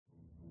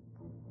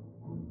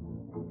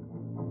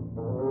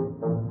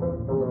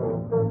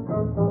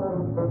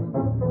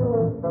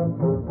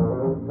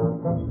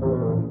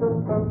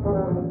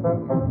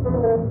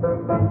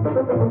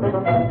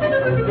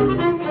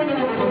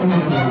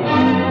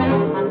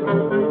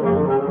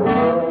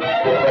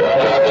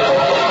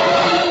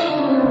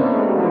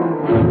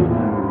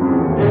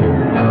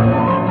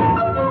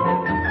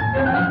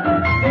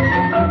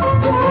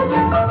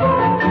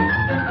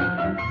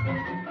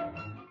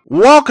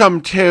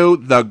Welcome to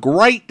the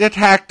Great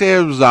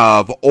Detectives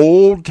of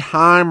Old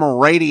Time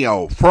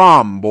Radio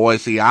from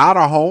Boise,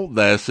 Idaho.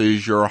 This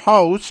is your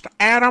host,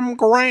 Adam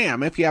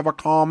Graham. If you have a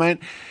comment,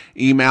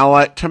 email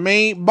it to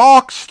me,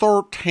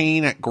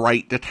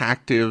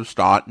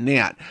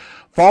 box13@greatdetectives.net.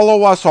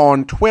 Follow us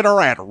on Twitter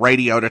at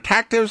Radio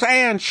Detectives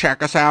and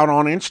check us out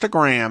on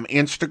Instagram,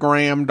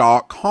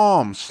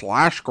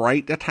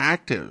 instagram.com/Great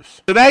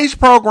Detectives. Today's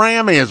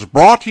program is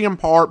brought to you in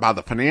part by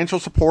the financial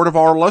support of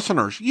our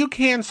listeners. You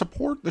can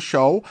support the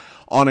show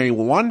on a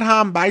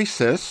one-time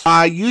basis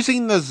by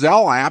using the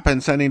Zelle app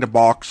and sending to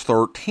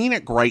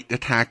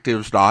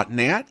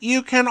box13@greatdetectives.net.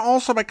 You can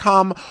also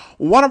become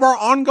one of our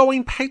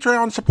ongoing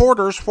Patreon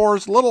supporters for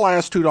as little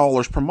as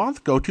 $2 per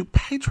month. Go to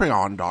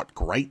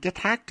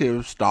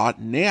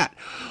patreon.greatdetectives.net.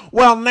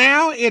 Well,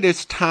 now it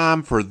is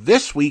time for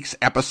this week's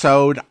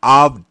episode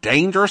of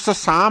Dangerous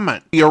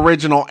Assignment. The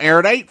original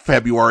air date,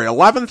 February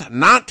 11th,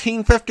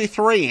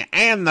 1953,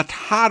 and the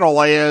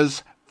title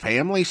is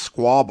Family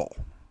Squabble.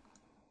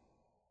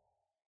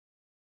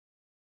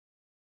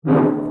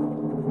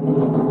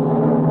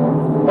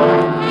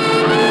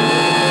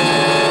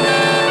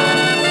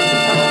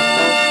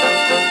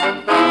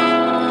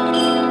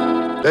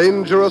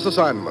 Dangerous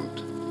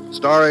Assignment,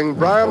 starring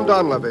Brian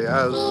Donlevy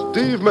as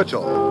Steve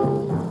Mitchell.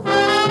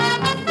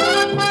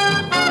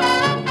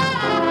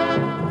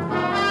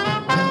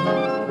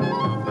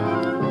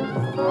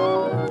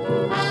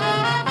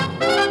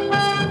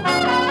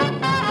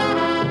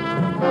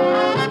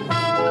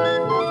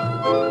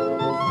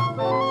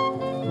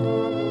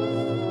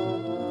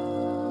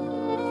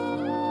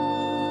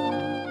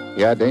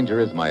 Yeah, danger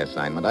is my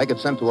assignment. I get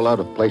sent to a lot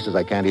of places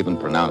I can't even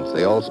pronounce.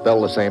 They all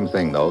spell the same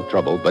thing, though,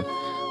 trouble. But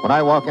when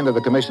I walk into the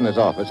commissioner's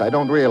office, I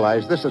don't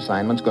realize this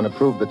assignment's going to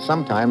prove that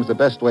sometimes the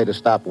best way to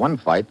stop one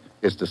fight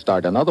is to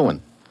start another one.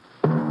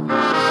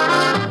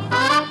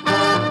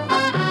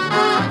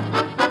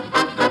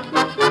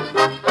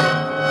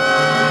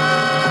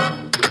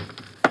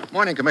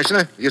 Morning,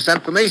 Commissioner. You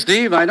sent for me?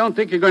 Steve, I don't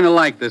think you're going to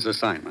like this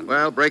assignment.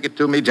 Well, break it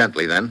to me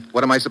gently, then.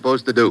 What am I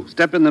supposed to do?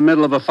 Step in the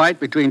middle of a fight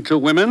between two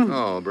women?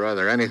 Oh,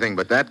 brother, anything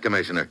but that,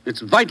 Commissioner.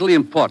 It's vitally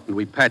important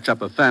we patch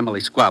up a family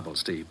squabble,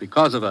 Steve,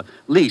 because of a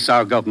lease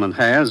our government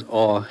has,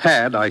 or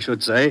had, I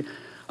should say,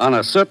 on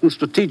a certain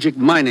strategic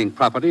mining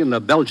property in the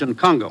Belgian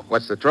Congo.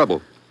 What's the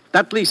trouble?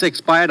 That lease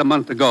expired a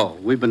month ago.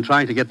 We've been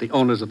trying to get the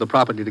owners of the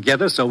property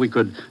together so we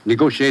could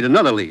negotiate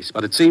another lease,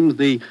 but it seems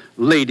the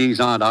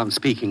ladies aren't on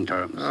speaking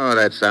terms. Oh,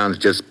 that sounds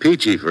just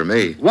peachy for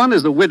me. One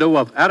is the widow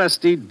of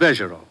Aristide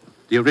Bergerot,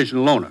 the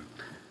original owner.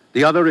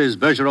 The other is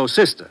Bergerot's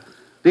sister.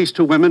 These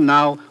two women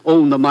now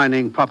own the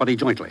mining property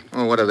jointly.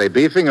 Oh, what are they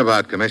beefing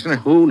about, Commissioner?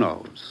 Who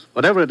knows?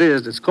 Whatever it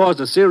is, it's caused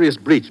a serious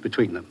breach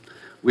between them.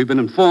 We've been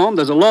informed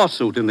there's a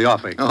lawsuit in the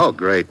offing. Oh,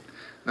 great.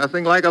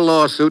 Nothing like a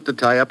lawsuit to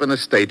tie up an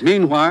estate.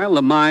 Meanwhile,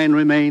 the mine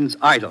remains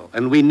idle,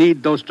 and we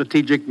need those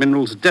strategic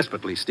minerals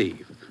desperately,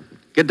 Steve.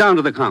 Get down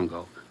to the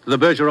Congo, to the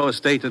Bergerot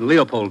estate in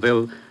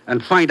Leopoldville,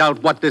 and find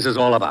out what this is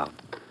all about.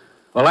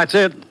 Well, that's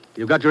it.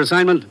 You've got your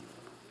assignment.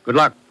 Good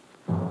luck.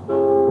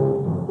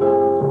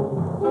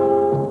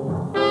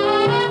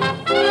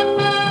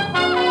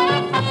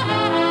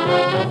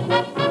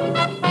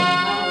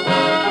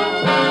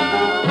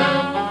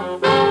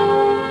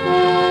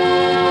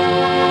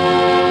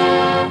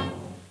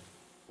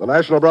 The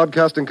National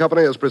Broadcasting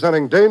Company is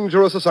presenting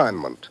Dangerous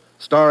Assignment,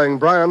 starring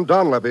Brian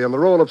Donlevy in the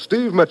role of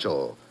Steve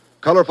Mitchell,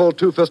 colorful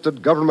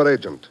two-fisted government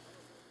agent.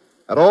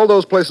 At all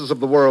those places of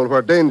the world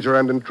where danger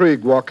and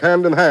intrigue walk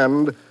hand in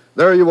hand,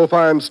 there you will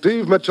find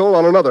Steve Mitchell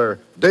on another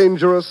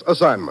Dangerous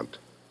Assignment.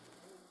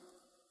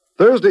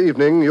 Thursday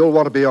evening, you'll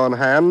want to be on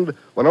hand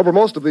when over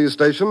most of these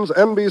stations,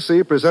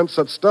 NBC presents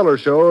such stellar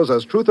shows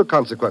as Truth or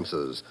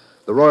Consequences,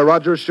 The Roy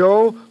Rogers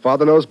Show,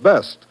 Father Knows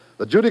Best,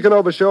 The Judy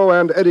Canova Show,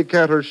 and Eddie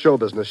Cantor's Show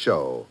Business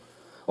Show.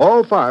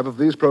 All 5 of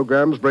these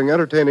programs bring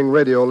entertaining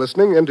radio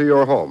listening into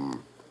your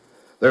home.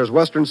 There's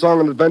Western Song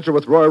and Adventure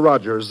with Roy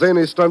Rogers,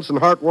 zany stunts and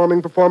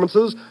heartwarming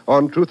performances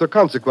on Truth or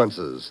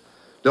Consequences.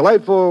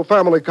 Delightful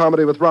family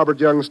comedy with Robert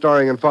Young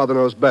starring in Father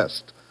Knows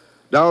Best.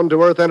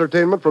 Down-to-earth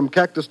entertainment from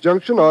Cactus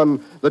Junction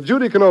on The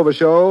Judy Canova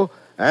Show,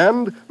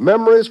 and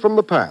Memories from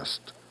the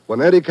Past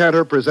when Eddie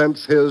Cantor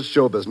presents his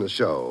Show Business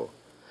Show.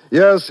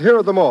 Yes,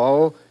 hear them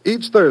all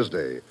each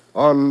Thursday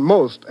on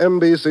most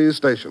NBC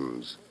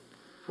stations.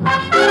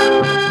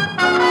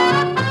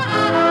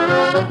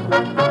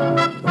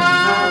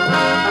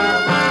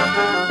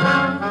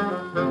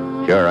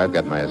 Sure, I've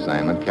got my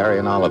assignment. Carry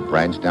an olive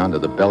branch down to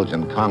the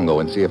Belgian Congo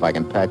and see if I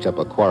can patch up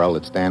a quarrel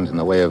that stands in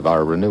the way of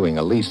our renewing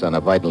a lease on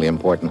a vitally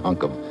important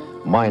hunk of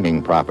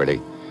mining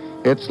property.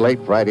 It's late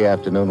Friday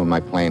afternoon when my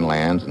plane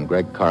lands, and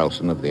Greg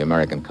Carlson of the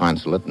American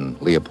Consulate in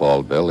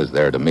Leopoldville is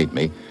there to meet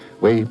me.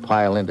 We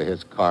pile into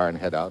his car and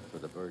head out for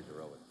the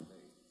Bergerot estate.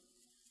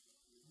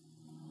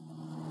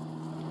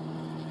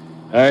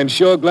 I'm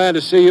sure glad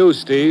to see you,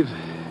 Steve.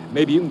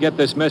 Maybe you can get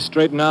this mess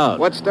straightened out.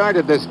 What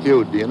started this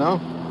feud, do you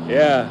know?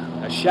 Yeah,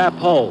 a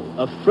chapeau.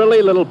 A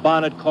frilly little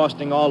bonnet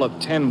costing all of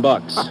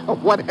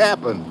 $10. What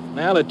happened?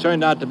 Well, it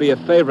turned out to be a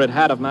favorite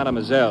hat of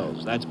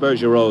Mademoiselle's. That's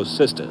Bergerot's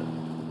sister.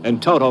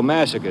 and Toto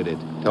massacred it.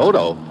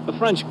 Toto? The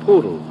French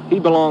poodle. He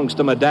belongs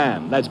to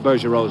Madame. That's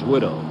Bergerot's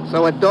widow.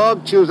 So a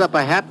dog chews up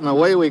a hat and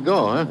away we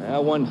go, huh?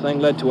 Well, one thing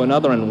led to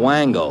another in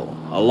Wango.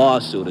 A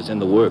lawsuit is in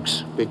the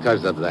works.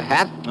 Because of the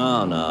hat?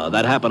 Oh, no.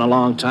 That happened a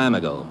long time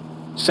ago.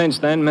 Since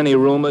then, many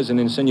rumors and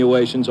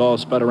insinuations all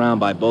spread around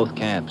by both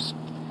camps.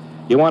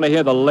 You want to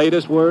hear the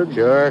latest word?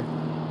 Sure.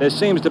 There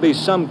seems to be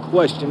some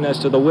question as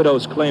to the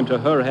widow's claim to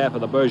her half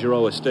of the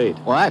Bergerot estate.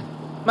 What?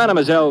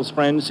 Mademoiselle's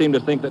friends seem to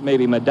think that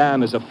maybe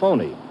Madame is a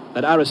phony,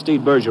 that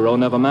Aristide Bergerot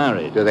never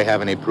married. Do they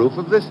have any proof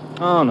of this?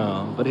 Oh,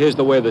 no, but here's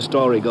the way the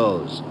story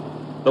goes.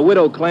 The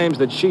widow claims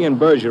that she and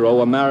Bergerot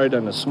were married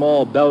in a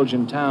small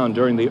Belgian town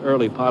during the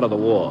early part of the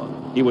war.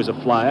 He was a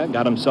flyer,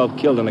 got himself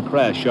killed in a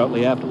crash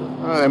shortly afterward.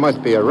 Oh, there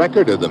must be a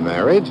record of the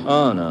marriage.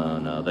 Oh,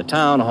 no. The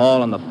town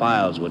hall and the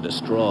files were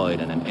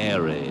destroyed in an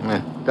air raid.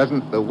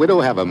 Doesn't the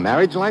widow have a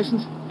marriage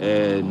license?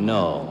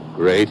 No.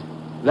 Great.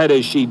 That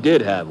is, she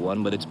did have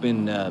one, but it's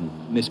been,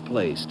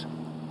 misplaced.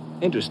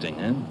 Interesting,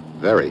 huh?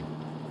 Very.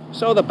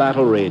 So the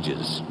battle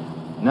rages.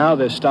 Now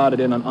they're started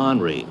in on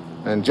Henri.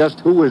 And just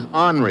who is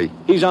Henri?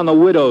 He's on the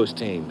widow's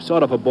team.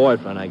 Sort of a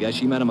boyfriend, I guess.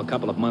 She met him a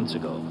couple of months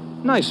ago.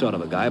 Nice sort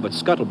of a guy, but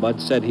Scuttlebutt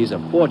said he's a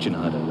fortune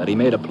hunter, that he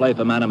made a play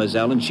for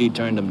Mademoiselle and she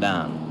turned him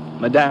down.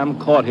 Madame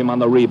caught him on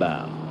the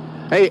rebound.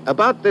 Hey,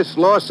 about this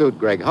lawsuit,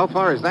 Greg, how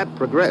far has that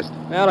progressed?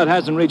 Well, it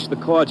hasn't reached the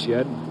courts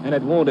yet, and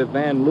it won't if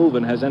Van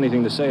Leuven has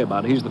anything to say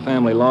about it. He's the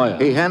family lawyer.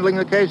 He handling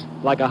the case?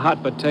 Like a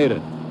hot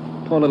potato.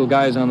 Poor little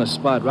guy's on the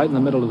spot, right in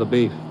the middle of the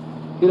beef.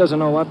 He doesn't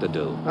know what to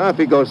do. If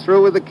he goes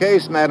through with the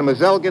case,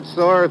 Mademoiselle gets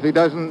sore. If he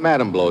doesn't,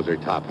 Madame blows her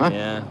top, huh?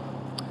 Yeah.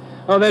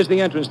 Oh, there's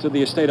the entrance to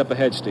the estate up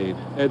ahead, Steve.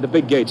 The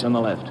big gate's on the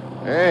left.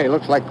 Hey,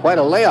 looks like quite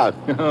a layout.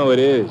 Oh, it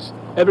is.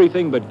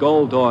 Everything but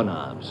gold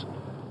doorknobs.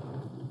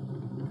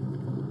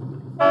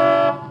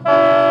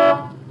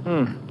 I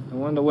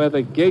wonder where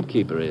the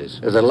gatekeeper is.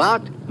 Is it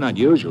locked? Not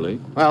usually.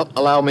 Well,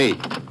 allow me.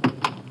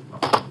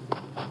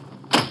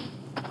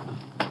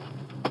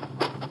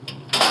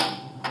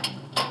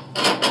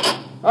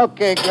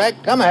 Okay, Greg,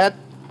 come ahead.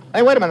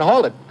 Hey, wait a minute,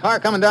 hold it. Car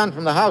coming down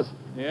from the house.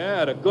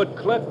 Yeah, at a good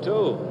clip,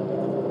 too.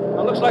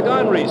 Well, looks like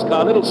Henri's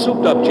car, little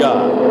souped-up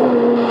job.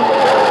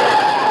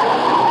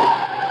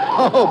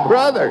 Oh,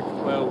 brother.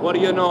 Well, what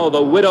do you know,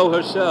 the widow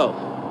herself.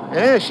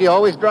 Yeah, she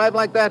always drive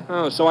like that?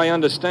 Oh, so I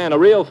understand. A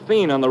real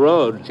fiend on the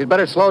road. She'd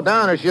better slow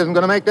down or she isn't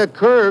going to make that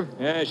curve.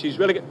 Yeah, she's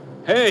really...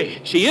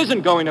 Hey, she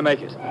isn't going to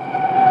make it.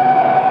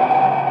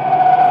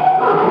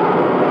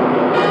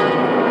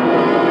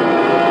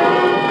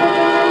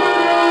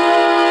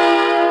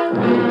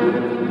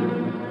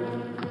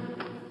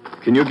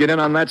 Can you get in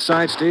on that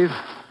side, Steve?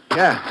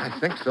 Yeah, I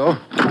think so.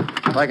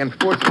 If I can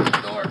force this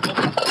door.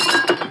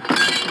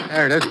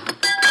 There it is.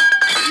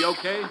 You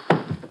okay?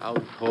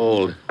 Out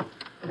cold.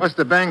 Must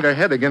have banged her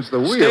head against the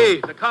wheel.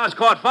 Steve, the car's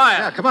caught fire.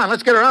 Yeah, come on,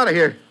 let's get her out of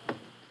here.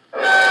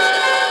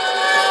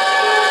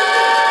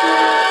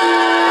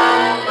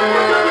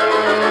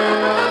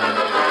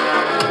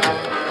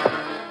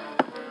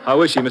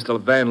 How is she,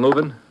 Mr. Van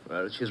Leuven?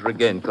 Well, she's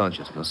regained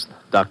consciousness.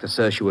 Doctor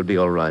says she will be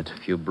all right. A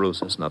few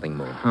bruises, nothing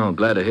more. Oh,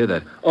 glad to hear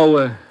that.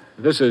 Oh,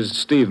 this is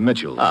Steve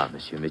Mitchell. Ah,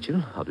 Monsieur Mitchell,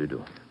 how do you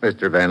do?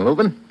 Mr. Van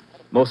Leuven?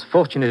 Most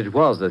fortunate it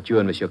was that you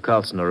and Monsieur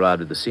Carlson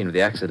arrived at the scene of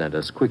the accident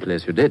as quickly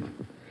as you did.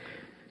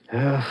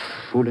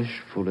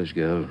 Foolish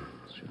girl.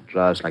 She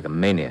drives like a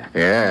maniac.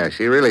 Yeah,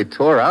 she really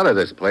tore out of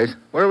this place.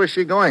 Where was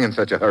she going in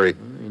such a hurry?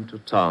 Into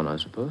town, I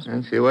suppose.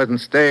 And she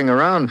wasn't staying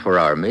around for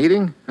our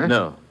meeting? Huh?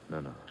 No.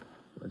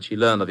 When she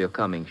learned of your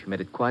coming, she made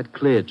it quite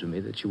clear to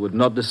me that she would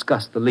not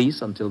discuss the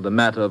lease until the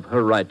matter of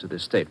her right to the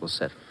estate was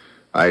settled.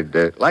 I'd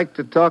like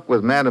to talk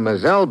with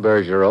Mademoiselle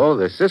Bergerot,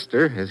 the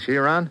sister. Is she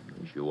around?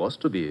 She was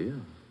to be.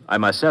 I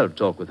myself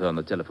talked with her on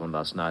the telephone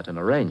last night and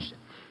arranged it.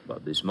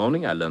 But this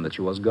morning I learned that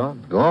she was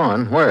gone.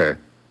 Gone? Where?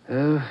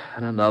 On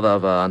another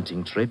of her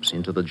hunting trips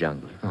into the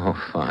jungle.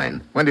 Oh,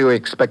 fine. When do you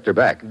expect her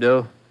back?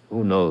 No,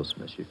 who knows,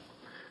 monsieur?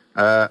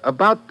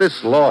 About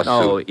this lawsuit.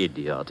 Oh,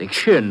 idiotic.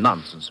 Sheer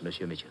nonsense,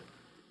 Monsieur Mitchell.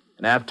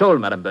 And I have told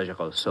Madame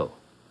Bergerot so.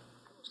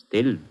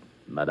 Still,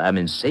 Madame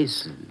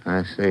insists.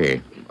 I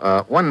see.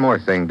 One more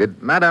thing.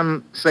 Did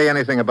Madame say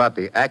anything about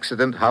the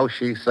accident, how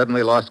she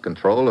suddenly lost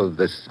control of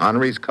this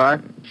Henri's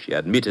car? She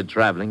admitted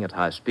traveling at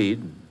high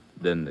speed.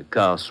 Then the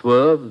car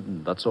swerved,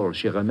 and that's all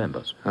she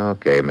remembers.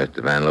 Okay,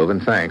 Mr. Van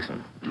Leuven, thanks.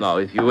 Now,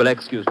 if you will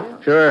excuse me.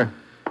 Sure.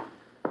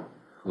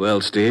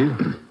 Well,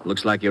 Steve,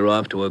 looks like you're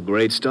off to a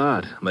great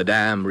start.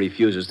 Madame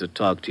refuses to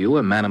talk to you,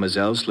 and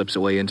Mademoiselle slips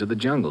away into the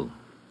jungle.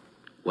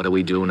 What do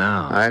we do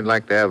now? I'd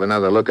like to have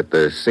another look at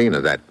the scene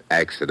of that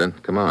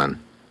accident. Come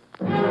on.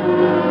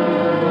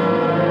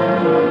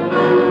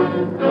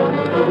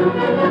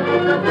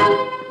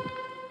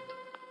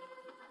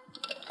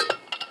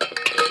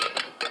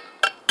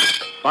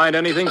 Find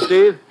anything,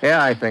 Steve?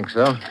 Yeah, I think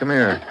so. Come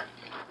here.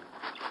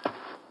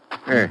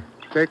 Here,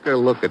 take a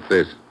look at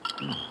this.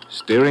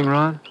 Steering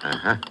rod?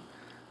 Uh-huh.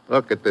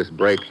 Look at this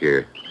brake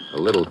here. A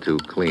little too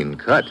clean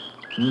cut.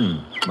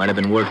 Might have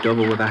been worked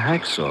over with a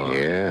hacksaw.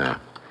 Yeah.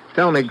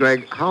 Tell me,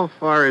 Greg, how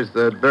far is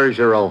the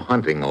Bergerot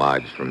hunting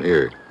lodge from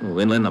here? Oh,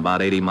 inland,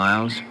 about 80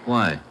 miles.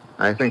 Why?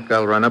 I think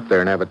I'll run up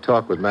there and have a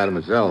talk with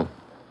Mademoiselle.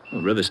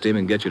 Well, river steam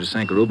can get you to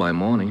Sankaroo by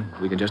morning.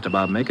 We can just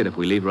about make it if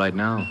we leave right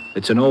now.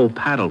 It's an old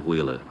paddle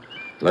wheeler.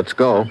 Let's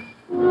go.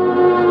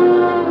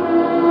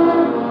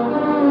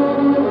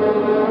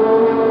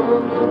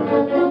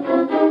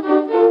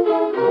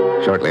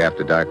 Shortly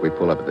after dark, we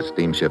pull up at the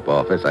steamship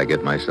office. I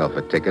get myself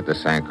a ticket to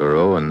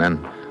Sankaroo, and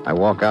then I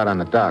walk out on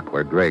the dock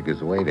where Greg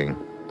is waiting.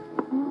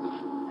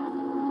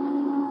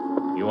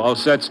 You all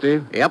set,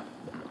 Steve? Yep.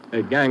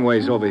 Hey,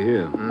 gangway's over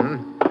here.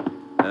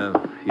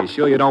 Mm-hmm. You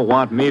sure you don't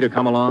want me to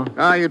come along?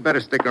 Oh, you'd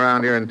better stick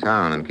around here in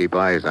town and keep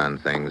eyes on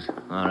things.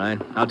 All right.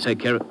 I'll take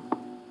care of...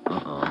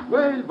 Uh-oh.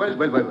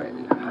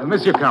 Well.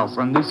 Monsieur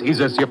Carlson, this is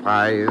a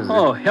surprise.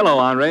 Oh, hello,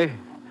 Henri.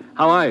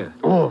 How are you?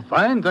 Oh,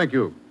 fine, thank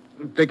you.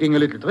 Taking a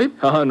little trip?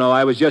 Oh, no,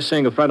 I was just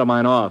seeing a friend of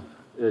mine off.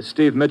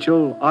 Steve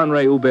Mitchell,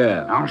 Henri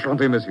Hubert.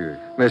 Enchanté, monsieur.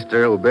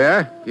 Mr.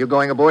 Hubert, you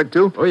going aboard,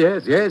 too? Oh,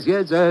 yes.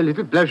 A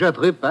little pleasure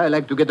trip. I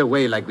like to get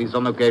away like this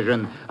on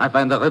occasion. I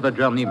find the river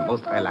journey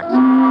most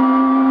relaxing.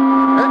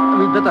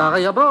 We'd better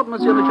hurry aboard,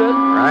 Monsieur Mitchell.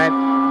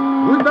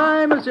 Right.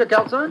 Goodbye, Monsieur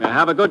Carlson.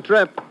 Have a good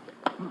trip.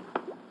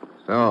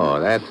 So,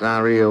 that's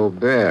Henri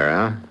Hubert,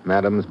 huh?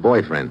 Madame's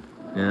boyfriend.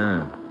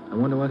 Yeah. I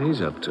wonder what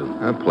he's up to.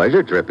 A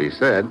pleasure trip, he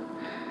said.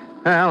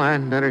 Well,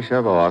 I'd better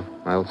shove off.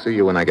 I'll see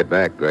you when I get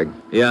back, Greg.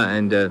 Yeah,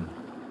 and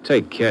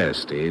take care,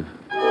 Steve.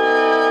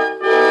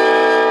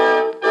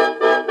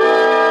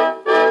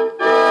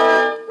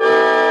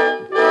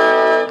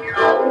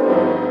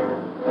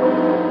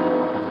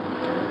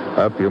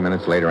 A few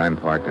minutes later, I'm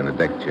parked in a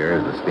deck chair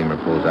as the steamer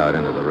pulls out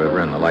into the river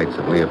and the lights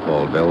of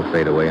Leopoldville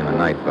fade away in the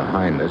night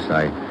behind us.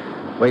 I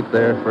wait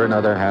there for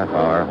another half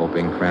hour,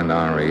 hoping friend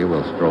Henri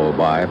will stroll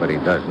by, but he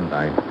doesn't.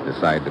 I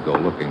decide to go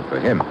looking for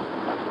him.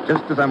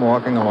 Just as I'm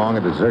walking along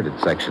a deserted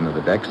section of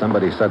the deck,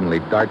 somebody suddenly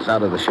darts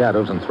out of the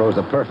shadows and throws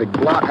a perfect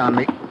block on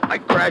me. I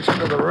crash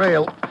into the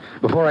rail.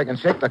 Before I can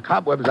shake the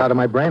cobwebs out of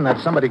my brain,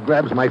 that somebody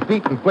grabs my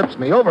feet and flips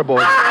me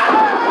overboard.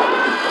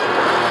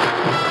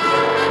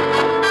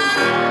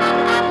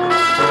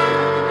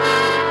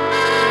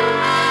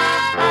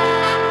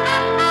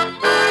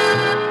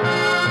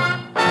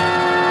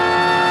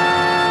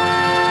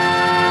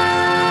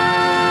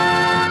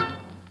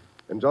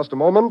 In just a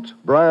moment,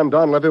 Brian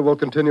Donlevy will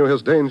continue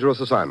his dangerous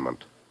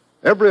assignment.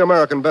 Every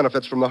American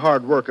benefits from the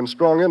hard work and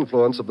strong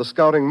influence of the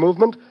scouting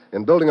movement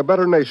in building a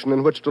better nation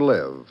in which to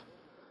live.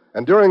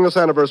 And during this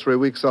anniversary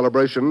week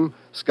celebration,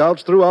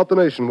 scouts throughout the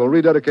nation will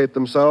rededicate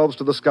themselves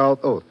to the Scout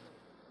Oath.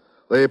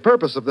 The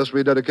purpose of this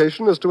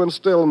rededication is to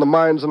instill in the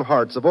minds and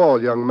hearts of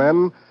all young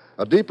men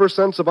a deeper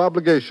sense of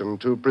obligation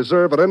to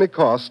preserve at any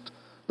cost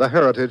the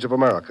heritage of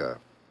America.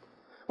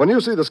 When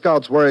you see the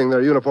scouts wearing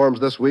their uniforms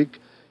this week,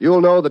 you'll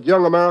know that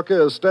young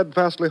America is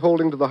steadfastly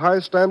holding to the high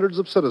standards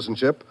of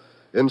citizenship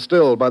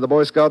instilled by the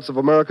Boy Scouts of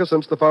America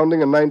since the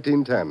founding in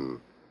 1910.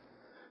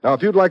 Now,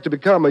 if you'd like to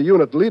become a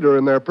unit leader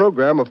in their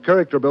program of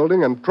character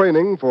building and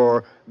training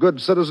for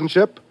good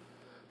citizenship,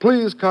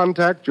 please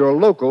contact your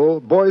local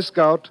Boy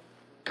Scout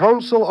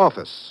Council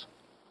office.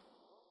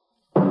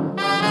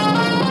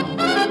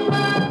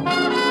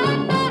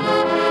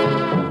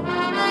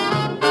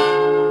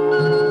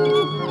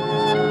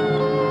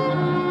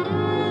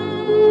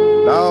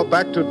 Now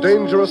back to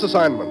Dangerous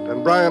Assignment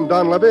and Brian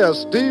Donlevy as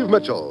Steve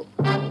Mitchell.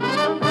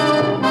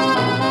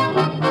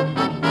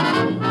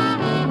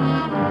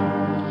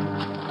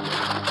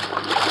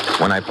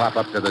 When I pop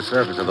up to the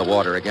surface of the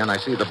water again, I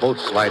see the boat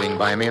sliding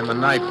by me in the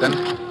night. Then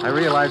I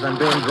realize I'm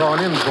being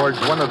drawn in towards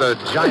one of the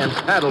giant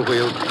paddle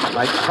wheels.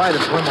 I try to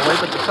swim away,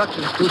 but the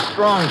suction's too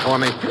strong for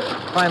me.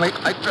 Finally,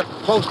 I drift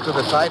close to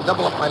the side,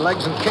 double up my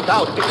legs, and kick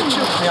out. It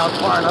shoots me out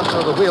far enough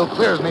so the wheel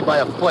clears me by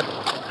a foot.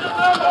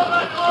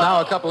 Now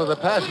a couple of the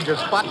passengers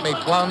spot me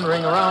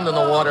floundering around in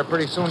the water.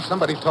 Pretty soon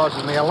somebody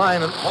tosses me a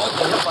line and hauls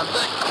me up on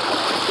deck.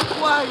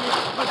 Why,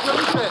 Monsieur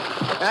Mitchell?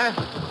 Huh?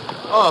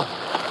 Oh.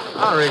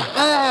 Henri.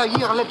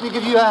 Here, let me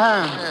give you a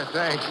hand. Yeah,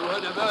 thanks. You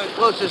had a very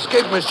close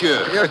escape,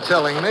 monsieur. You're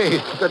telling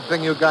me. Good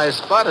thing you guys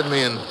spotted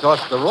me and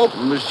tossed the rope.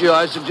 Monsieur,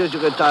 I suggest you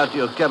retire to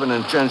your cabin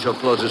and change your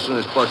clothes as soon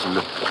as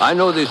possible. I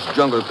know this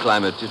jungle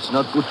climate. It's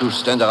not good to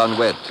stand around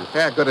wet.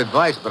 Yeah, good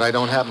advice, but I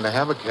don't happen to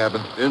have a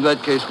cabin. In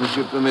that case,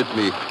 monsieur, permit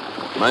me.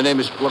 My name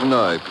is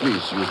Flournoy.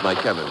 Please use my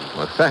cabin.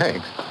 Well,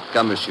 thanks.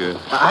 Come, monsieur.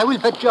 I will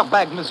fetch your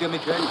bag, Monsieur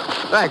Mitchell.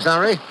 Thanks,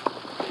 Henri.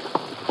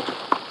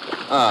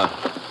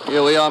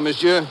 Here we are,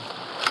 monsieur.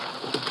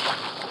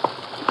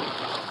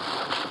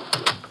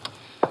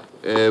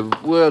 A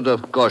word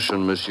of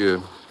caution, monsieur.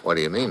 What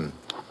do you mean?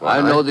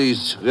 I know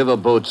these river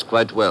boats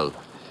quite well.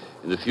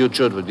 In the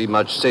future, it would be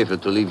much safer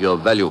to leave your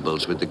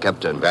valuables with the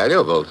captain.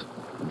 Valuables?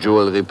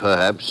 Jewelry,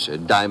 perhaps, a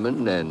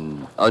diamond,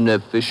 an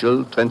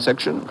unofficial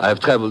transaction. I have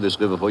traveled this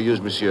river for years,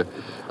 monsieur.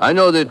 I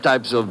know the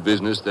types of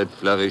business that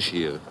flourish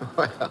here.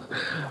 Well,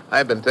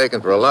 I've been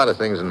taken for a lot of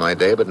things in my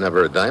day, but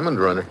never a diamond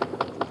runner.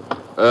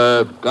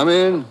 Come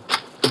in.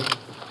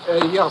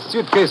 Your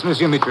suitcase,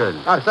 Monsieur Mitchell.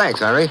 Oh, thanks,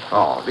 Henry.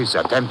 Oh, this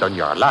attempt on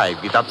your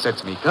life, it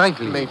upsets me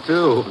greatly. Me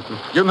too.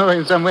 You know,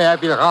 in some way, I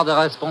feel rather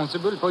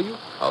responsible for you.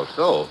 How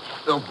so?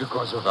 Oh,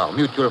 because of our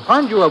mutual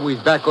friend you are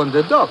with back on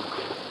the dock.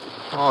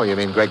 Oh, you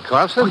mean Greg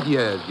Carlson? Oh,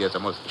 yes, a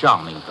most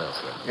charming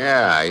person.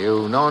 Yeah,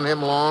 you known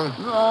him long?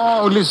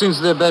 No, only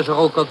since the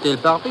Bergerot cocktail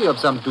party of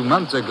some 2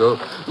 months ago.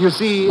 You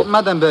see,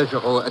 Madame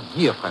Bergerot, a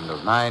dear friend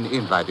of mine,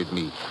 invited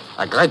me.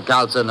 Greg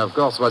Carlson, of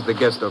course, was the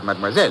guest of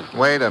Mademoiselle.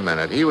 Wait a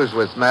minute. He was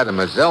with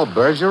Mademoiselle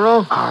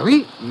Bergerot? Ah,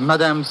 oui,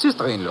 Madame's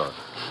sister-in-law.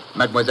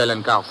 Mademoiselle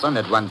and Carlson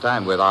at one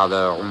time were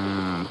rather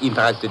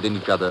interested in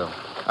each other.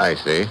 I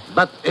see.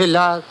 But,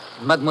 hélas,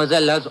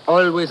 Mademoiselle has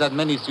always had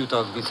many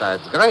suitors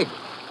besides Greg.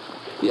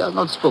 He has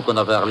not spoken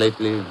of her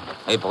lately.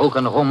 A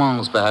broken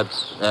romance,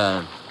 perhaps.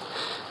 Eh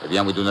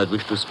bien, we do not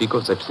wish to speak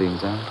of such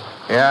things, eh?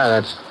 Yeah,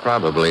 that's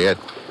probably it.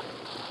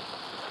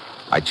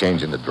 I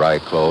changed into dry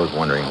clothes,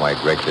 wondering why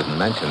Greg didn't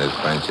mention his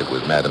friendship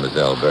with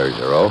Mademoiselle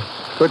Bergerot.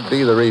 Could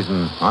be the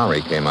reason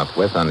Henri came up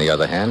with. On the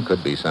other hand,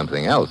 could be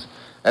something else.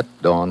 At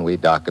dawn, we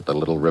dock at the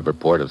little river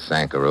port of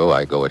Sankaroo.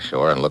 I go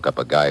ashore and look up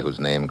a guy whose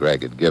name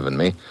Greg had given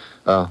me,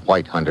 a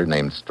white hunter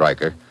named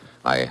Stryker.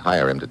 I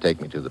hire him to take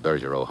me to the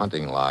Bergerot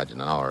hunting lodge,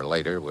 and an hour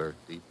later, we're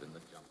deep in the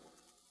jungle.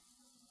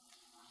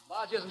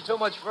 Lodge isn't too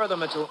much further,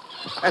 Mitchell.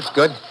 That's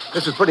good.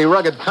 This is pretty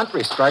rugged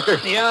country, Stryker.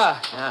 Yeah.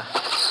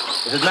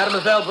 Is it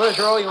Mademoiselle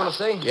Bergerot you want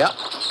to see? Yeah.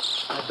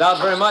 I doubt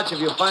very much if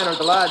you'll find her at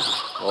the lodge.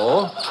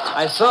 Oh?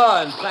 I saw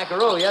her in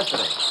Sankaroo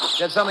yesterday.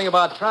 Said something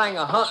about trying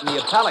a hunt in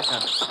the Opala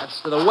country.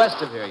 That's to the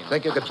west of here, you know.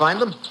 Think you could find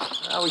them?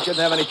 Well, we shouldn't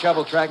have any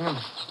trouble tracking them.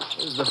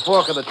 This is the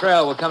fork of the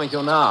trail we're coming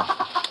to now.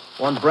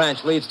 One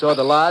branch leads toward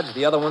the lodge,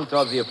 the other one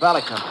towards the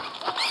Opala country.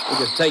 We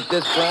just take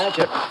this branch.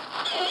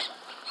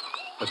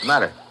 What's the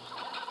matter?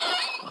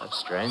 That's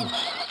strange.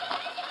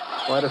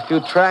 Quite a few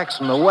tracks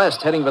from the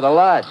west heading for the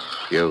lodge.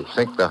 You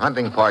think the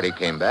hunting party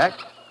came back?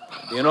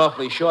 Be an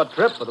awfully short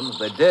trip for them if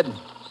they did.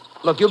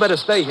 Look, you better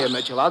stay here,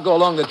 Mitchell. I'll go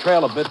along the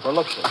trail a bit for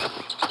looks at it.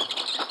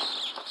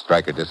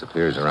 Stryker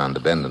disappears around the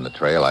bend in the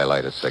trail. I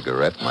light a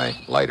cigarette. My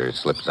lighter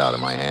slips out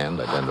of my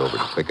hand. I bend over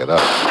to pick it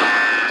up.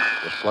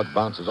 The slug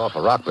bounces off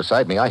a rock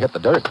beside me. I hit the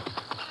dirt.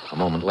 A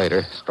moment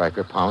later,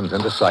 Stryker pounds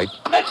into sight.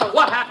 Mitchell,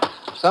 what happened?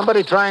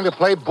 Somebody trying to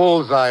play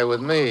bullseye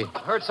with me. I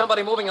heard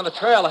somebody moving on the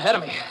trail ahead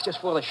of me, just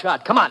before the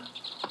shot. Come on.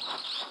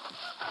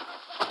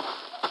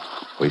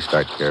 We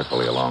start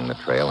carefully along the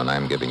trail, and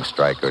I'm giving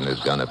Stryker and his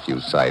gun a few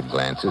side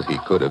glances. He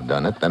could have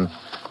done it. Then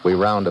we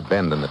round a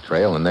bend in the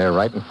trail, and there,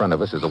 right in front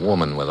of us, is a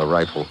woman with a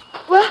rifle.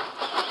 What?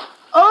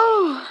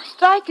 Oh,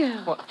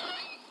 Stryker. What?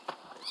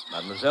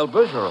 Mademoiselle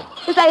Bergerot.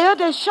 Yes, I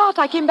heard a shot.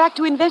 I came back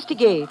to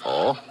investigate.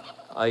 Oh?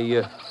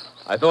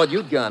 I thought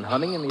you'd gone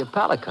hunting in the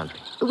Opala country.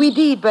 We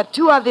did, but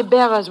 2 of the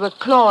bearers were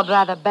clawed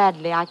rather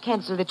badly. I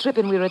canceled the trip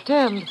and we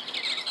returned.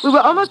 We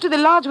were almost to the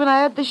lodge when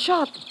I heard the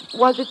shot.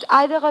 Was it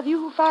either of you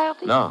who fired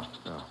it? No.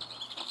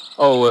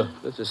 Oh,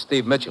 this is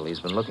Steve Mitchell.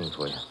 He's been looking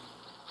for you.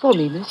 For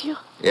me, monsieur?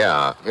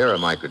 Yeah, here are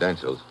my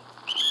credentials.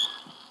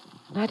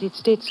 United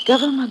States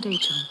government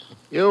agent.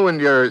 You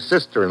and your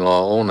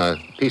sister-in-law own a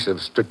piece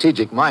of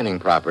strategic mining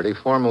property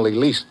formerly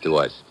leased to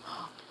us.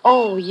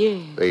 Oh,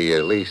 yeah. The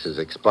lease has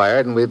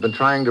expired, and we've been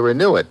trying to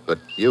renew it, but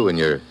you and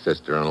your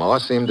sister-in-law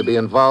seem to be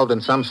involved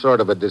in some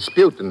sort of a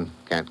dispute and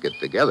can't get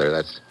together.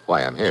 That's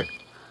why I'm here.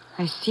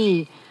 I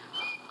see.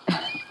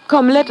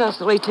 Come, let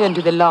us return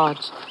to the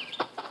lodge.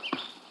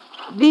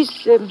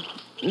 This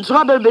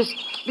trouble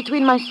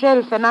between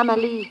myself and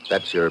Amalie.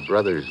 That's your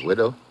brother's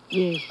widow?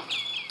 Yes.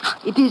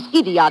 It is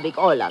idiotic,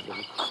 all of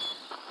it.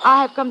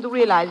 I have come to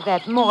realize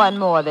that more and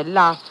more the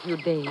last few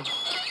days.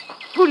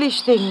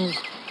 Foolish things,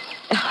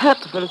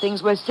 hurtful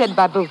things were said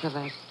by both of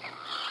us.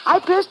 I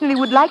personally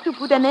would like to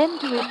put an end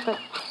to it,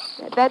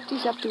 but that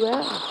is up to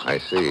her. I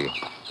see.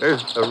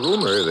 There's a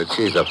rumor that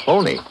she's a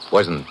phony.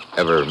 Wasn't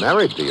ever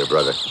married to your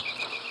brother.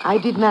 I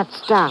did not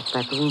start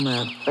that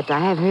rumor, but I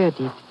have heard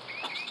it.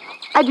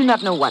 I do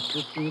not know what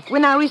to think.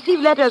 When I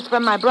received letters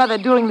from my brother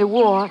during the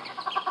war,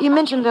 he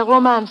mentioned a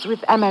romance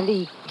with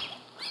Amalie.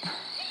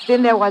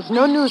 Then there was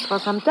no news for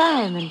some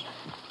time, and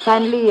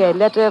finally a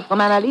letter from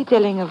Amalie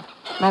telling of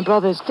my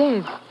brother's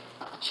death.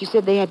 She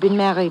said they had been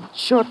married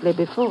shortly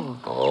before.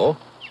 Oh?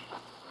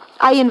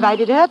 I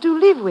invited her to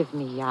live with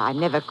me. I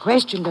never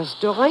questioned her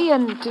story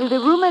until the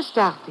rumor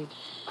started.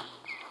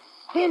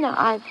 Then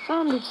I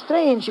found it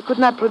strange she could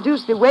not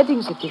produce the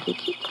wedding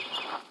certificate.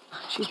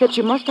 She said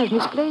she must have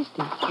misplaced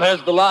it.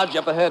 There's the lodge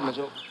up ahead,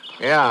 Mitchell.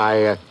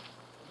 Yeah,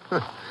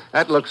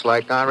 that looks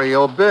like Henri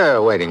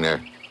Aubert waiting there.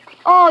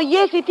 Oh,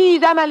 yes, it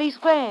is Amalie's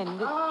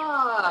friend.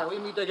 Ah, we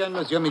meet again,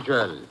 Monsieur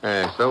Michel.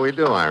 So we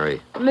do,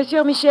 Henri.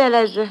 Monsieur Michel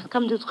has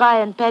come to try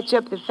and patch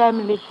up the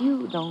family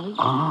feud, don't we?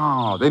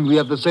 Ah, then we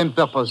have the same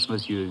purpose,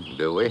 monsieur.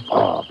 Do we?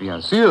 Oh, bien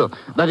sûr.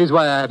 That is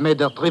why I made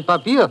a trip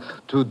up here,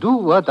 to do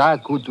what I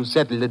could to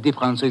settle the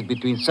differences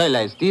between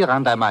Celeste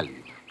and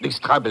Amalie. This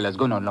trouble has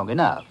gone on long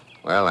enough.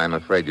 Well, I'm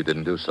afraid you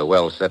didn't do so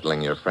well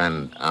settling your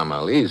friend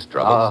Amalie's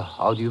troubles.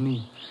 How do you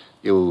mean?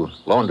 You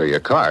loaned her your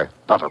car.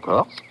 But of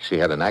course. She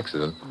had an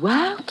accident.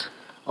 What?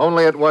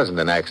 Only it wasn't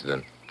an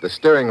accident. The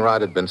steering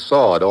rod had been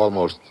sawed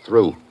almost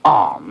through.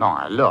 Oh, no,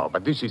 alors,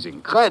 but this is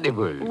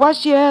incredible.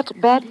 Was she hurt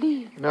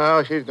badly?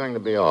 No, she's going to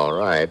be all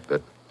right,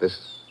 but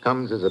this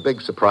comes as a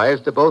big surprise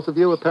to both of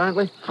you,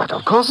 apparently. But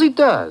of course it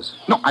does.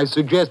 No, I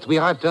suggest we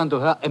return to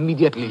her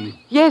immediately.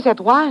 Yes, at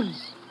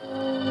once.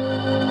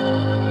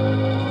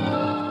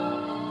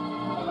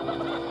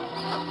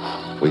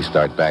 We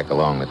start back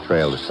along the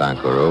trail to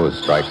Sankuru.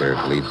 Stryker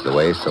leads the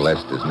way.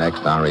 Celeste is next.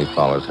 Henri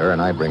follows her,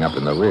 and I bring up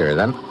in the rear.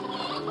 Then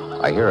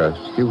I hear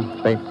a few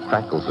faint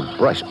crackles of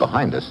brush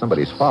behind us.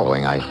 Somebody's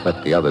following. I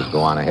let the others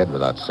go on ahead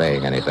without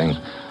saying anything.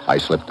 I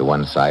slip to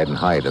one side and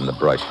hide in the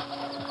brush.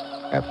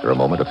 After a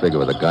moment, a figure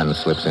with a gun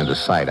slips into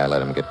sight. I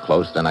let him get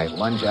close. Then I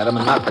lunge at him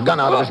and knock the gun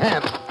out of his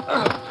hand.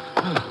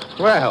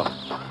 Well,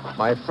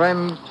 my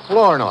friend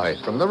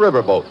Flournoy from the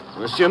riverboat.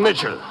 Monsieur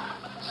Mitchell.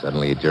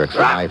 Suddenly he jerks a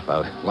knife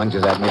out,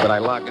 lunges at me, but I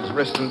lock his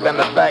wrist and bend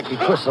it back. He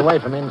twists away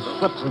from me and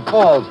slips and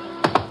falls.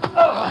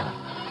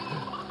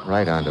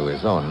 Right onto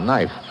his own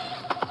knife.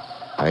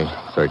 I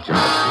search him.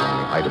 The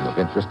only item of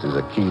interest is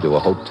a key to a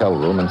hotel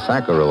room in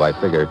Sankuru. I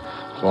figured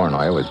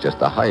Flournoy was just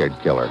a hired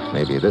killer.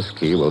 Maybe this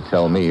key will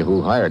tell me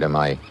who hired him.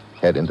 I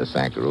head into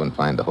Sankuru and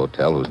find the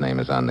hotel whose name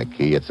is on the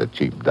key. It's a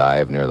cheap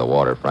dive near the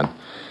waterfront.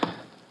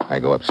 I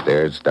go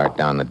upstairs, start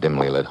down the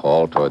dimly lit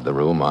hall toward the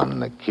room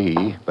on the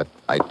key, but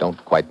I don't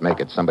quite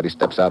make it. Somebody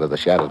steps out of the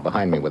shadows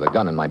behind me with a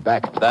gun in my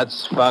back.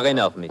 That's far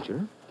enough,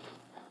 Mitchell.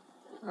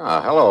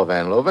 Ah, hello,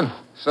 Van Leuven.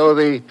 So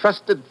the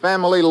trusted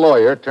family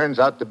lawyer turns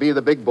out to be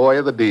the big boy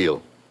of the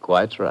deal.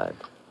 Quite right.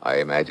 I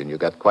imagine you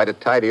got quite a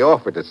tidy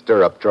offer to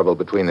stir up trouble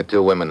between the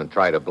two women and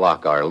try to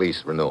block our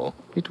lease renewal.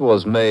 It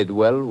was made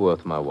well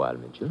worth my while,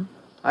 Mitchell.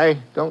 I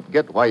don't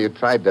get why you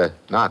tried to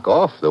knock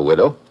off the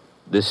widow.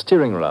 The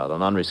steering rod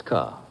on Henri's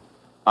car.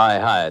 I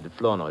hired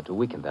Flournoy to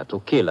weaken that, to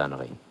kill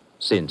Henri,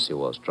 since he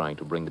was trying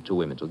to bring the two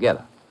women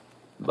together.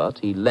 But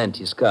he lent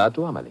his car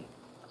to Amélie.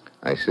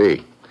 I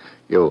see.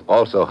 You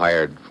also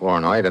hired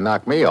Flournoy to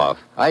knock me off.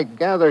 I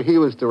gather he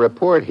was to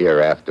report here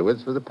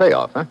afterwards for the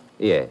payoff, huh?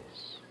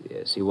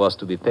 Yes, he was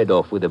to be paid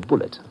off with a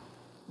bullet.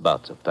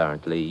 But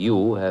apparently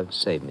you have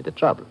saved me the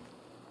trouble.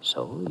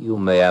 So you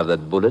may have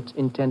that bullet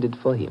intended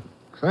for him.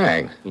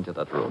 Thanks. Into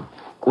that room.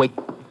 Quick.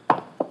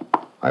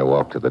 I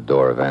walk to the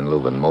door. Van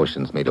Leuven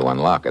motions me to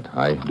unlock it.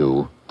 I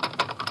do.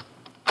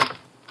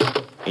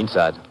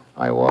 Inside.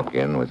 I walk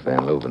in with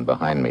Van Leuven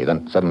behind me.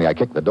 Then suddenly I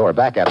kick the door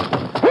back at him.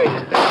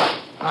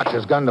 Knocks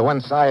his gun to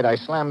one side. I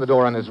slam the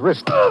door on his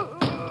wrist.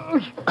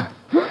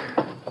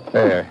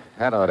 There.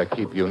 That ought to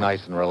keep you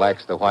nice and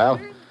relaxed a while.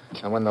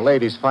 And when the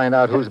ladies find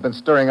out who's been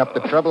stirring up the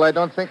trouble, I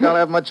don't think I'll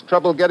have much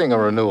trouble getting a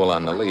renewal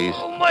on the lease.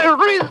 My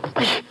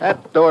wrist!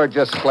 That door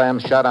just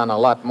slammed shut on a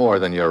lot more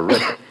than your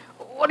wrist.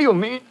 What do you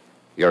mean?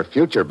 Your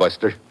future,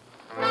 Buster.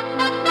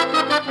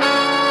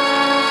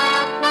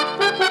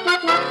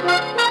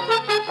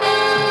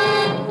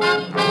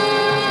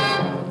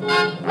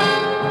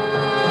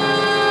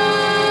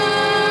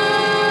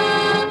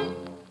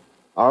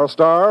 Our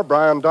star,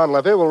 Brian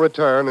Donlevy, will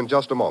return in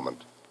just a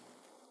moment.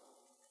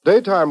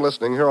 Daytime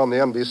listening here on the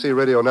NBC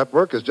Radio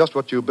Network is just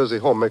what you busy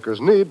homemakers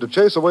need to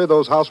chase away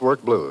those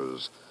housework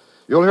blues.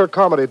 You'll hear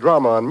comedy,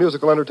 drama, and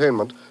musical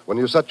entertainment when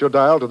you set your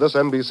dial to this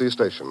NBC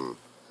station.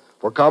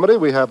 For comedy,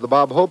 we have The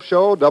Bob Hope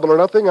Show, Double or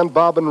Nothing, and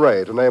Bob and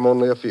Ray, to name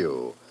only a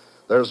few.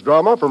 There's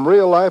drama from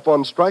real life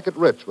on Strike It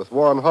Rich with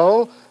Warren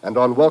Hull and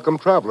on Welcome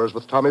Travelers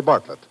with Tommy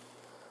Bartlett.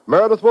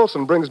 Meredith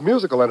Wilson brings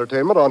musical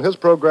entertainment on his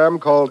program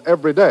called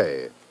Every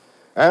Day.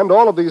 And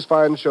all of these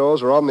fine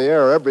shows are on the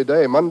air every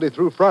day, Monday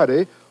through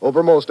Friday,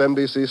 over most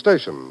NBC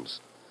stations.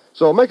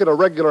 So make it a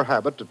regular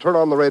habit to turn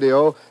on the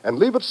radio and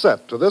leave it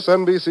set to this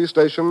NBC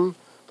station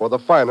for the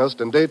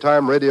finest in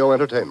daytime radio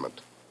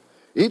entertainment.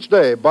 Each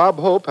day, Bob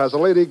Hope has a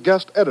lady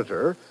guest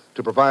editor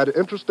to provide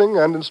interesting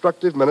and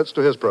instructive minutes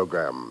to his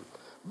program.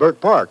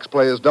 Bert Parks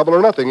plays Double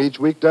or Nothing each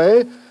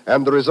weekday,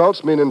 and the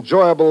results mean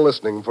enjoyable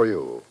listening for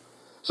you.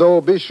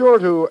 So be sure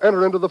to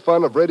enter into the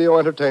fun of radio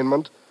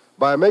entertainment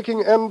by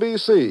making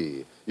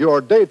NBC your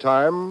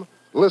daytime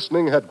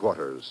listening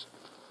headquarters.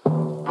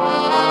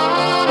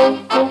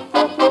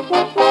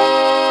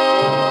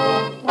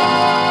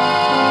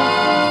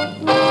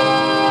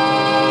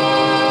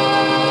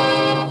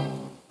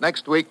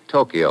 Next week,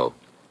 Tokyo.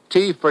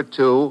 Tea for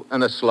two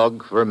and a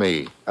slug for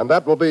me. And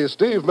that will be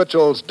Steve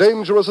Mitchell's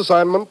dangerous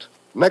assignment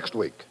next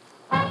week.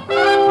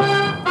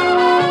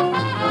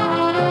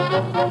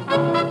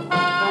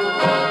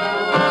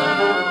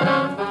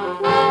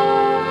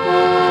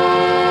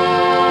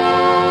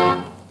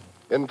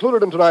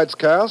 Included in tonight's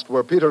cast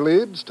were Peter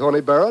Leeds,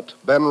 Tony Barrett,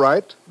 Ben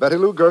Wright, Betty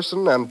Lou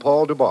Gerson, and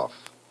Paul Duboff.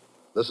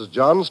 This is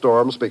John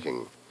Storm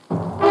speaking.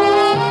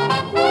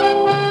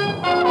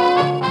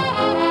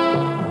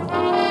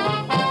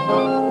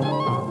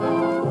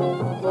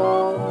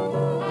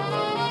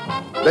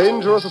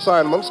 Dangerous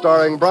Assignment,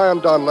 starring Brian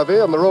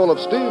Donlevy in the role of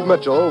Steve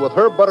Mitchell with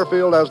Herb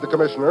Butterfield as the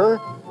commissioner,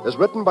 is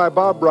written by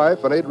Bob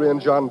Reif and Adrian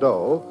John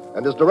Doe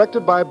and is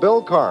directed by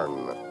Bill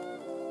Karn.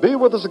 Be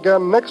with us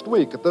again next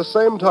week at this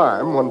same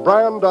time when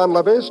Brian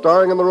Donlevy,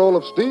 starring in the role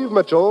of Steve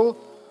Mitchell,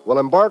 will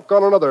embark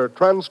on another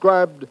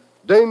transcribed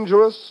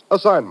Dangerous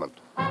Assignment.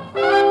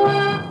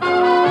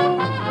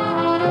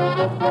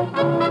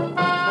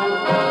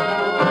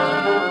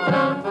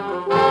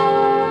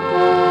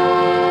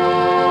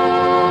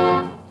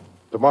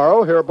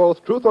 Tomorrow, hear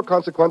both Truth or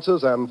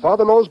Consequences and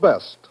Father Knows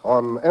Best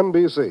on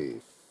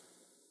NBC.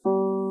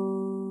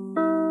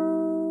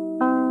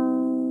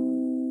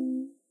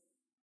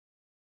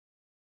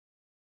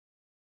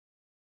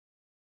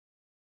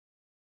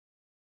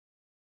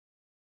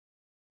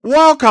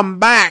 Welcome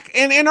back.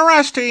 An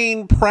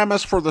interesting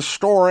premise for the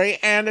story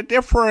and a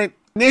different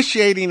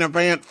initiating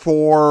event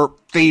for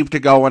Steve to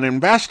go and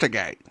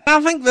investigate.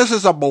 I think this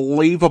is a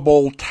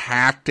believable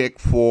tactic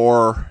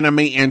for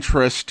enemy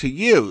interests to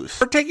use,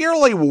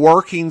 particularly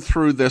working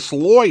through this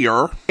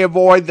lawyer to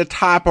avoid the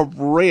type of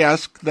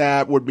risk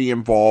that would be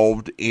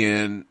involved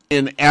in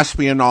an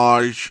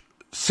espionage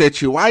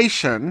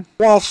situation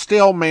while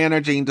still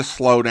managing to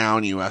slow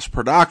down U.S.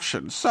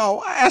 production.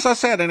 So, as I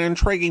said, an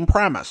intriguing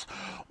premise.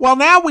 Well,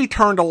 now we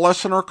turn to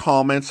listener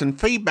comments and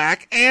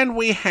feedback, and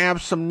we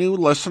have some new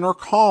listener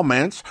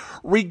comments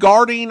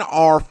regarding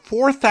our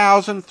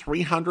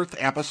 4,300th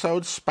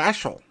episode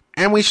special.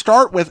 And we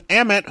start with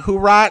Emmett, who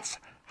writes,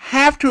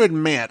 "Have to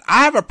admit,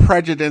 I have a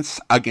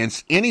prejudice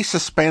against any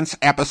suspense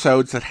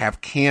episodes that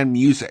have canned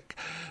music.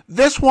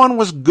 This one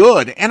was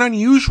good and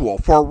unusual.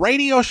 For a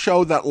radio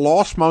show that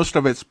lost most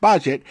of its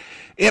budget,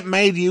 it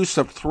made use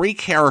of 3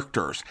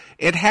 characters.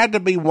 It had to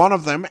be one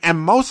of them,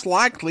 and most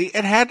likely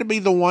it had to be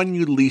the one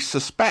you least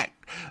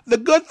suspect. The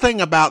good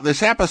thing about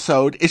this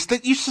episode is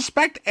that you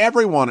suspect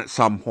everyone at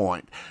some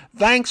point.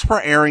 Thanks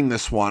for airing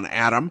this one,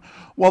 Adam."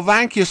 Well,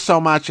 thank you so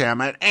much,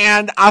 Emmett.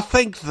 And I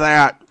think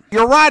that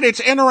you're right.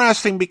 It's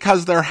interesting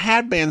because there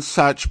had been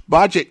such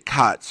budget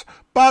cuts.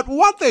 But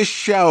what this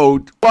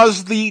showed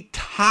was the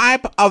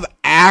type of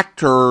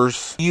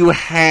actors you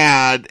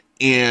had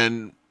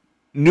in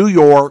New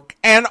York,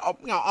 and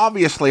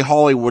obviously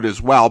Hollywood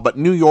as well, but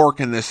New York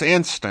in this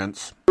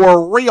instance,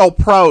 were real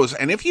pros.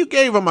 And if you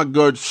gave them a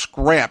good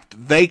script,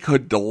 they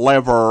could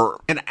deliver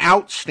an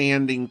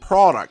outstanding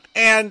product.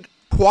 And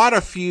quite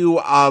a few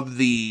of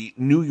the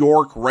New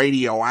York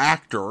radio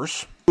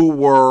actors, who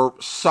were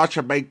such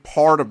a big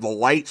part of the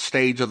late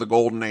stage of the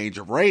golden age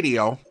of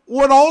radio,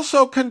 would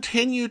also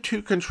continue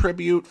to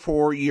contribute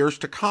for years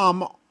to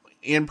come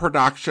in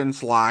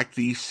productions like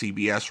the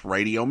CBS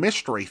Radio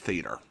Mystery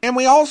Theater. And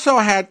we also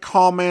had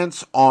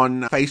comments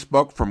on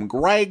Facebook from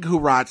Greg, who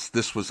writes,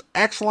 "This was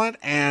excellent,"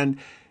 and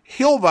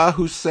Hilva,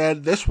 who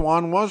said this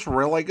one was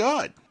really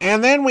good.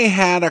 And then we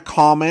had a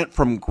comment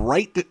from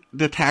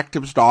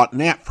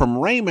GreatDetectives.net from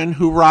Raymond,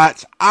 who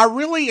writes, "I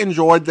really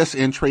enjoyed this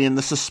entry in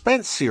the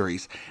suspense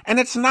series, and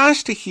it's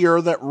nice to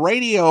hear that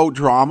radio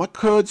drama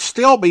could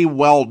still be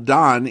well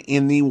done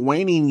in the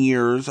waning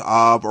years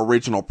of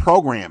original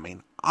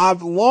programming.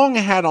 I've long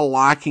had a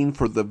liking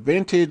for the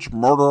vintage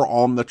murder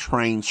on the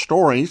train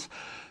stories,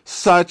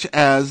 such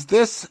as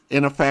this,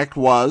 in effect,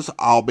 was,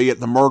 albeit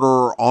the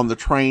murder on the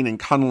train and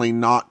cunningly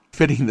not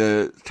fitting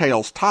the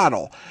tale's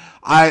title.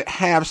 I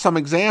have some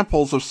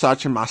examples of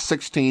such in my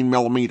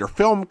 16mm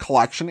film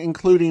collection,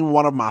 including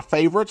one of my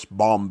favorites,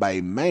 Bombay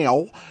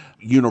Mail,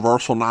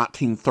 Universal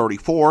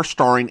 1934,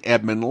 starring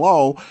Edmund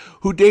Lowe,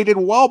 who dated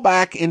well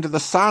back into the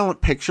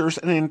silent pictures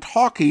and in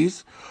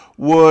talkies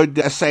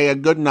would say a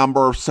good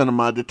number of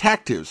cinema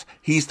detectives.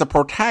 He's the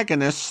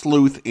protagonist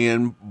sleuth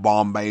in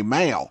Bombay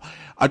Mail.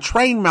 A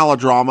train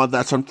melodrama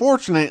that's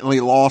unfortunately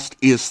lost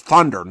is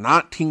Thunder,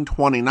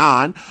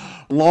 1929,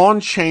 Lon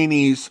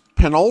Chaney's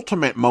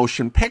penultimate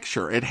motion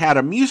picture. It had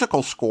a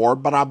musical score,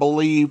 but I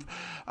believe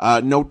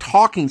no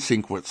talking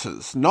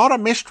sequences. Not a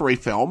mystery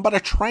film, but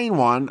a train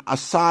one.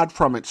 Aside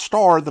from its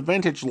star, the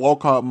vintage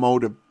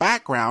locomotive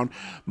background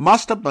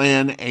must have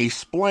been a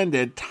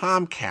splendid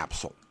time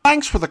capsule."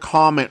 Thanks for the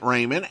comment,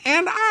 Raymond,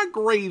 and I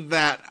agree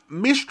that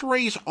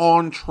mysteries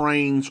on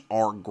trains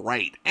are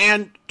great.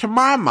 And to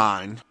my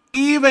mind,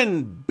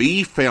 even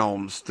B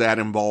films that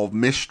involve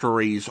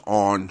mysteries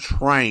on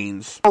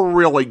trains are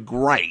really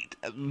great.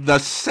 The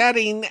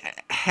setting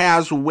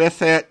has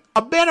with it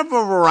a bit of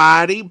a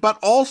variety, but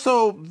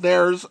also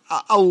there's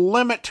a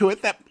limit to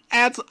it that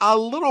adds a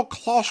little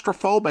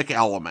claustrophobic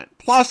element.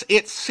 Plus,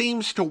 it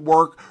seems to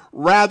work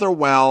rather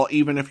well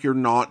even if you're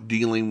not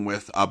dealing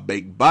with a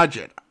big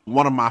budget.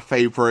 One of my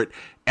favorite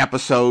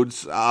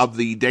episodes of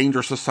the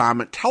Dangerous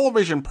Assignment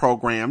television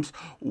programs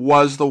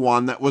was the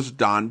one that was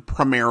done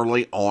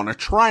primarily on a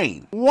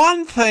train.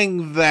 One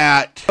thing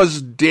that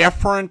was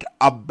different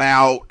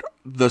about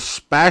the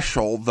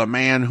special, The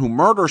Man Who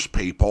Murders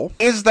People,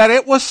 is that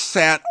it was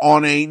set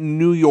on a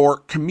New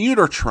York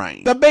commuter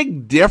train. The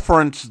big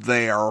difference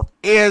there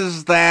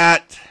is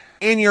that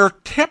in your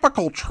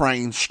typical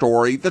train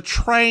story, the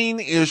train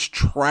is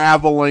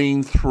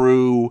traveling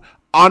through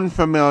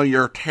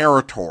unfamiliar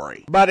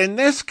territory. But in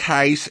this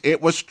case, it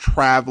was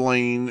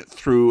traveling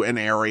through an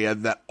area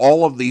that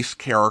all of these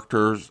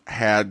characters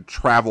had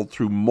traveled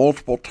through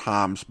multiple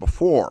times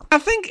before. I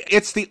think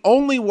it's the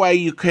only way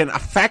you can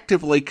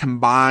effectively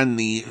combine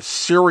the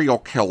serial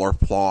killer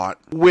plot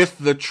with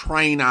the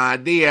train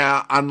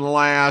idea,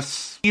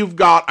 unless you've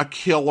got a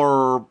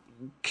killer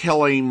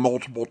killing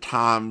multiple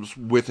times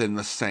within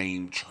the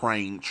same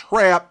train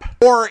trip,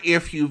 or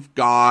if you've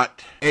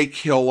got a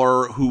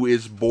killer who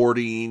is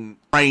boarding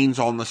trains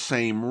on the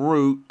same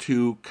route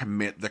to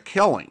commit the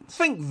killings.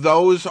 I think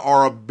those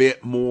are a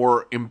bit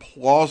more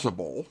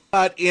implausible.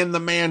 But in The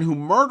Man Who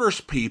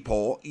Murders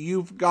People,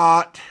 you've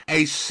got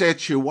a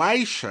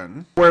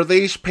situation where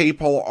these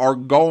people are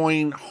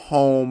going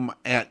home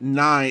at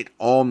night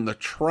on the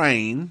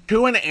train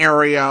to an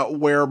area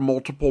where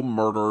multiple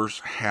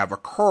murders have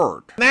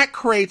occurred. That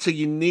creates a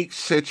unique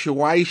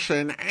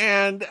situation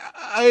and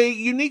a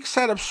unique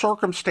set of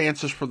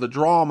circumstances for the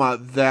drama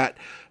that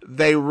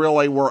they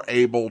really were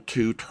able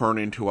to turn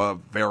into a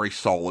very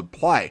solid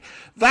play.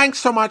 Thanks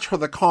so much for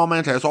the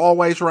comment, as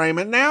always,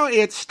 Raymond. Now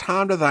it's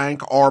time to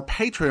thank our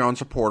Patreon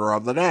supporter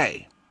of the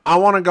day. I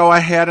want to go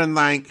ahead and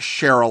thank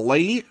Cheryl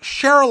Lee.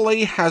 Cheryl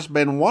Lee has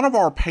been one of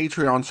our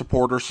Patreon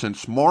supporters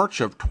since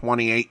March of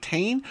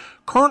 2018,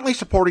 currently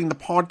supporting the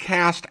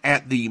podcast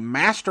at the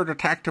Master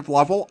Detective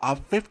level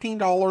of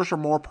 $15 or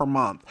more per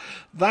month.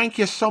 Thank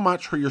you so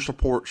much for your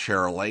support,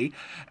 Cheryl Lee.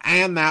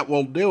 And that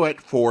will do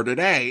it for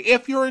today.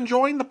 If you're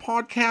enjoying the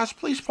podcast,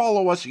 please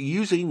follow us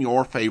using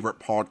your favorite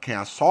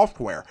podcast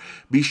software.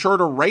 Be sure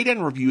to rate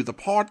and review the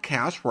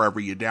podcast wherever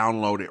you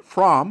download it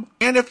from.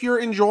 And if you're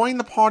enjoying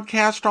the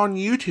podcast on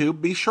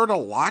YouTube, be sure to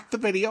like the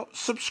video,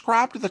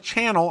 subscribe to the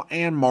channel,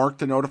 and mark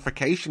the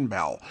notification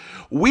bell.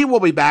 We will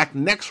be back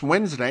next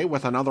Wednesday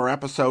with another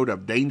episode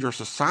of Dangerous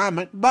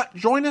Assignment, but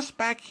join us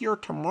back here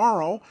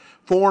tomorrow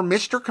for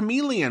Mr.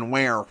 Chameleon,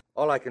 where...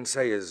 All I can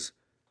say is,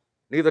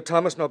 neither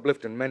Thomas nor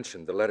Blifton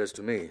mentioned the letters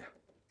to me.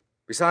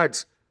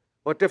 Besides,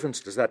 what difference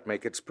does that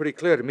make? It's pretty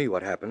clear to me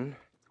what happened.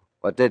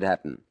 What did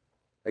happen?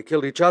 They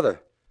killed each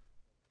other.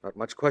 Not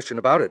much question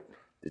about it.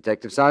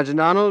 Detective Sergeant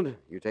Arnold,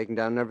 you taking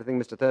down everything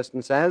Mr.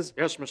 Thurston says?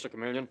 Yes, Mr.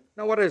 Chameleon.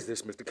 Now, what is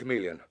this, Mr.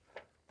 Chameleon?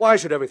 Why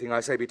should everything I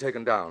say be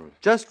taken down?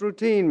 Just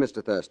routine,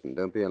 Mr. Thurston.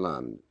 Don't be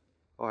alarmed.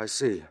 Oh, I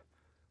see.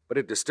 But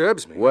it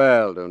disturbs me.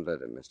 Well, don't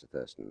let him, Mr.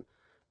 Thurston.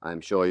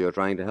 I'm sure you're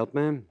trying to help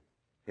me.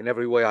 In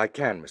every way I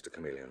can, Mr.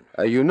 Chameleon.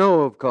 You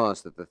know, of course,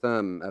 that the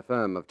firm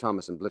of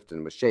Thomas and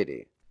Blifton was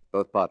shady.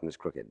 Both partners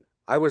crooked.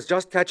 I was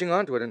just catching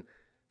on to it, and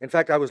in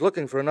fact, I was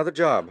looking for another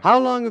job. How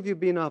long have you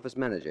been office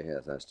manager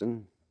here,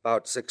 Thurston?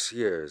 About 6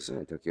 years.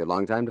 It took you a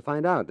long time to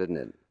find out, didn't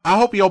it? I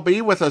hope you'll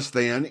be with us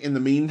then. In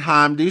the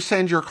meantime, do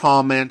send your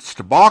comments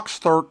to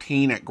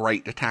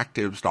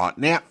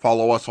box13@greatdetectives.net.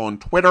 Follow us on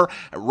Twitter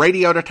at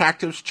Radio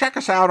Detectives. Check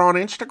us out on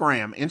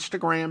Instagram,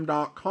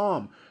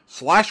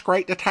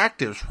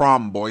 instagram.com/greatdetectives.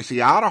 From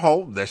Boise,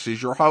 Idaho, this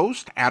is your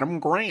host, Adam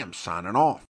Graham, signing off.